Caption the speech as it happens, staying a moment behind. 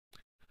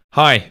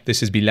Hi,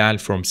 this is Bilal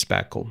from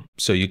Speckle.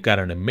 So you got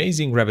an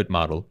amazing Revit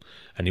model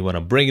and you want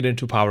to bring it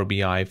into Power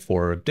BI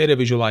for data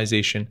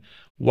visualization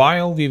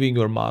while viewing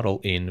your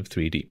model in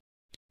 3D.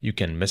 You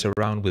can mess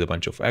around with a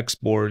bunch of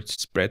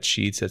exports,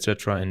 spreadsheets,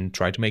 etc. and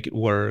try to make it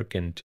work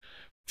and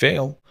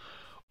fail.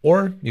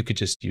 Or you could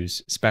just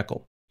use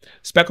Speckle.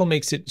 Speckle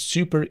makes it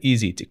super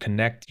easy to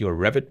connect your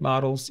Revit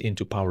models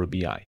into Power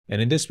BI.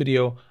 And in this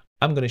video,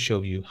 I'm going to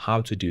show you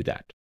how to do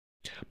that.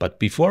 But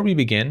before we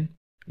begin,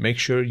 make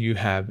sure you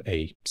have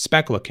a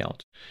Speckle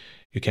account.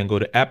 You can go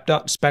to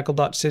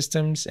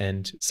app.speckle.systems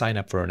and sign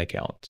up for an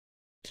account.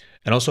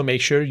 And also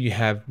make sure you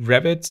have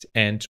Revit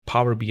and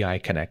Power BI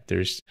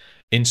connectors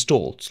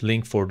installed.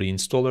 Link for the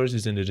installers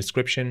is in the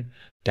description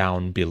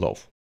down below.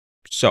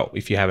 So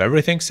if you have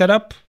everything set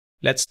up,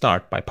 let's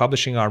start by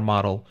publishing our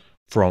model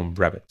from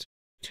Revit.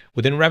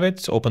 Within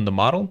Revit, open the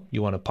model.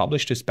 You want to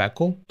publish to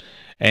Speckle.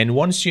 And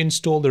once you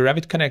install the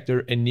Revit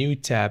connector, a new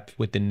tab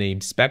with the name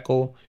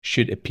Speckle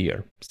should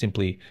appear.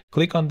 Simply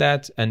click on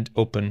that and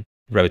open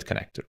Revit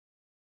connector.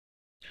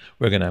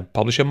 We're going to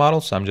publish a model,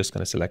 so I'm just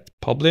going to select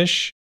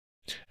Publish.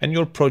 And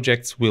your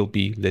projects will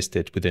be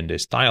listed within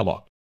this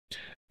dialog.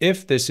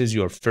 If this is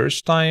your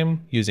first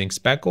time using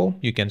Speckle,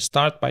 you can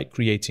start by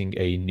creating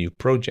a new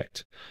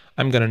project.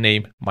 I'm going to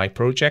name my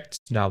project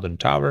Snowdon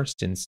Tower,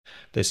 since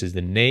this is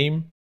the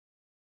name.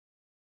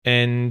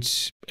 And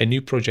a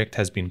new project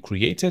has been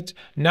created.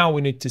 Now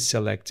we need to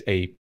select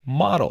a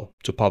model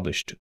to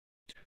publish to.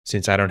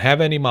 Since I don't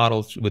have any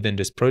models within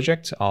this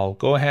project, I'll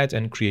go ahead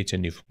and create a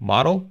new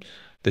model.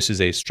 This is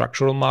a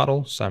structural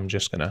model, so I'm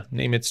just going to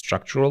name it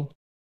structural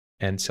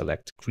and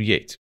select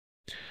create.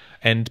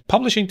 And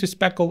publishing to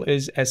Speckle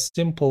is as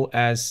simple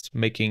as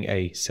making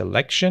a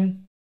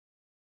selection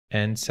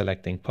and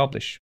selecting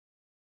publish.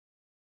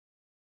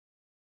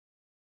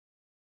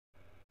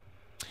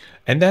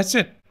 And that's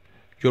it.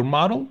 Your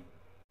model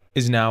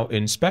is now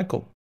in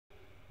Speckle.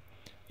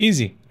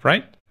 Easy,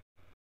 right?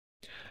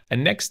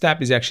 And next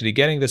step is actually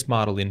getting this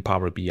model in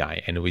Power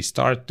BI. And we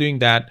start doing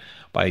that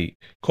by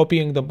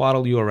copying the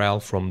model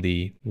URL from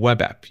the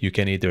web app. You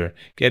can either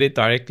get it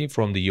directly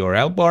from the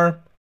URL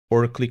bar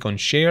or click on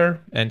share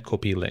and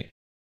copy link.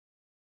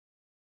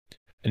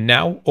 And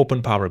now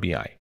open Power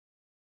BI.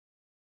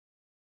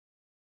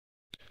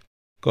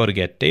 Go to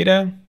get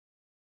data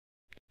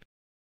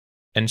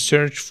and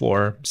search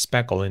for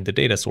Speckle in the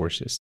data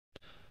sources.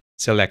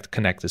 Select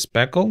Connect to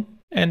Speckle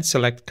and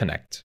select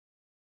Connect.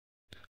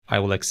 I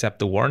will accept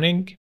the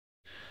warning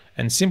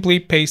and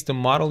simply paste the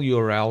model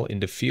URL in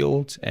the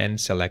field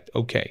and select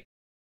OK.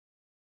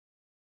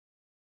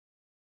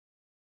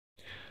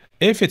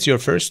 If it's your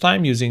first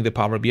time using the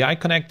Power BI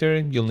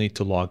connector, you'll need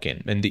to log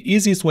in. And the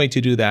easiest way to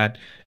do that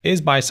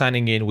is by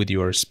signing in with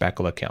your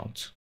Speckle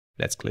account.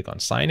 Let's click on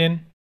Sign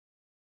In.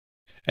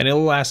 And it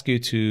will ask you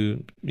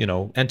to,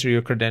 enter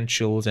your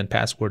credentials and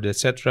password,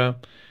 etc.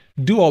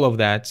 Do all of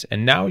that,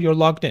 and now you're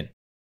logged in.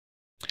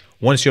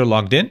 Once you're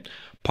logged in,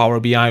 Power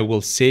BI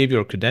will save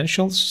your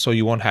credentials, so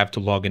you won't have to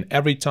log in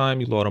every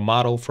time you load a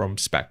model from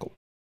Speckle.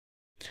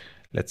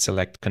 Let's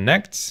select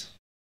Connect.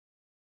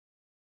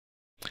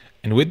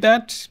 And with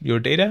that, your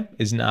data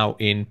is now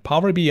in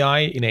Power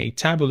BI in a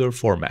tabular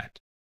format.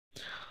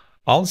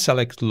 I'll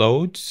select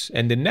Loads,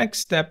 and the next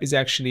step is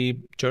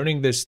actually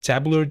turning this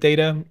tabular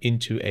data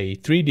into a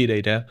 3D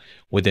data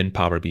within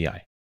Power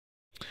BI.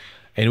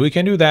 And we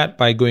can do that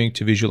by going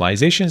to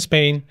Visualizations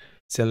pane,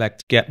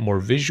 select Get More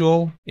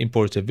Visual,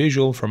 import a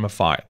visual from a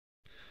file.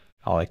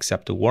 I'll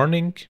accept the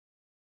warning,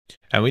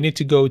 and we need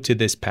to go to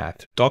this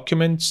path,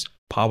 Documents,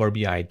 Power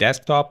BI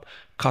Desktop,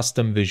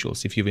 Custom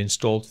Visuals. If you've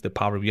installed the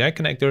Power BI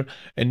connector,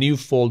 a new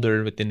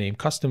folder with the name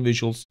Custom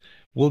Visuals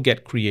will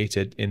get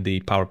created in the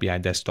Power BI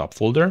Desktop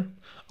folder.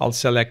 I'll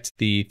select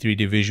the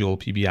 3D Visual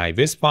PBI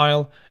Viz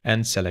file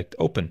and select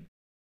Open.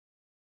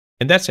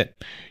 And that's it.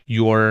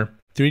 Your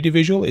 3D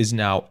visual is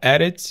now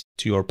added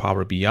to your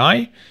Power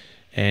BI,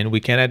 and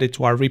we can add it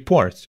to our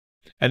report.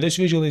 And this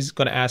visual is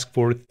going to ask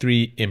for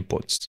 3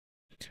 inputs: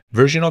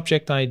 version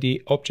object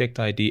ID,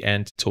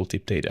 and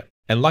tooltip data.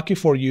 And lucky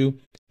for you,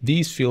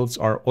 these fields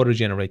are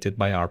auto-generated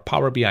by our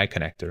Power BI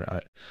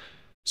connector.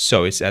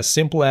 So it's as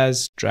simple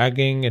as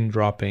dragging and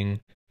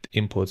dropping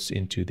the inputs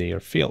into their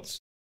fields.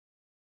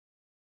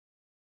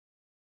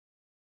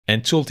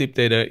 And tooltip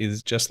data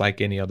is just like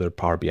any other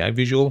Power BI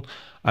visual.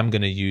 I'm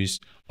going to use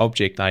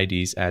object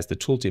IDs as the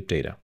tooltip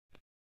data.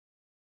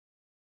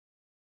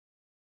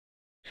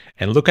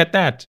 And look at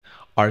that.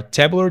 Our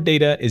tabular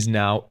data is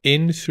now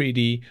in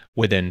 3D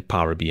within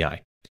Power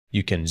BI.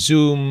 You can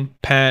zoom,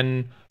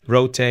 pan,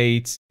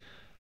 rotate,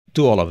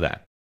 do all of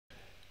that.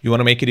 You want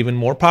to make it even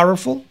more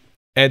powerful?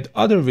 Add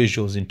other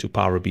visuals into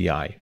Power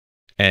BI.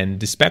 And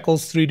the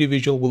Speckle's 3D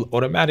visual will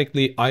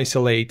automatically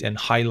isolate and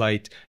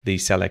highlight the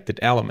selected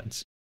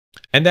elements.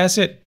 And that's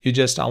it. You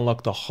just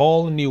unlocked a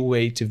whole new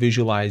way to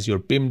visualize your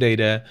BIM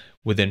data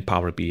within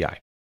Power BI.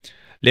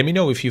 Let me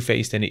know if you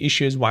faced any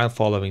issues while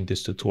following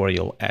this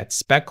tutorial at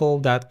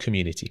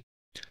speckle.community.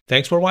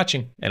 Thanks for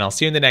watching, and I'll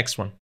see you in the next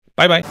one.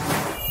 Bye-bye.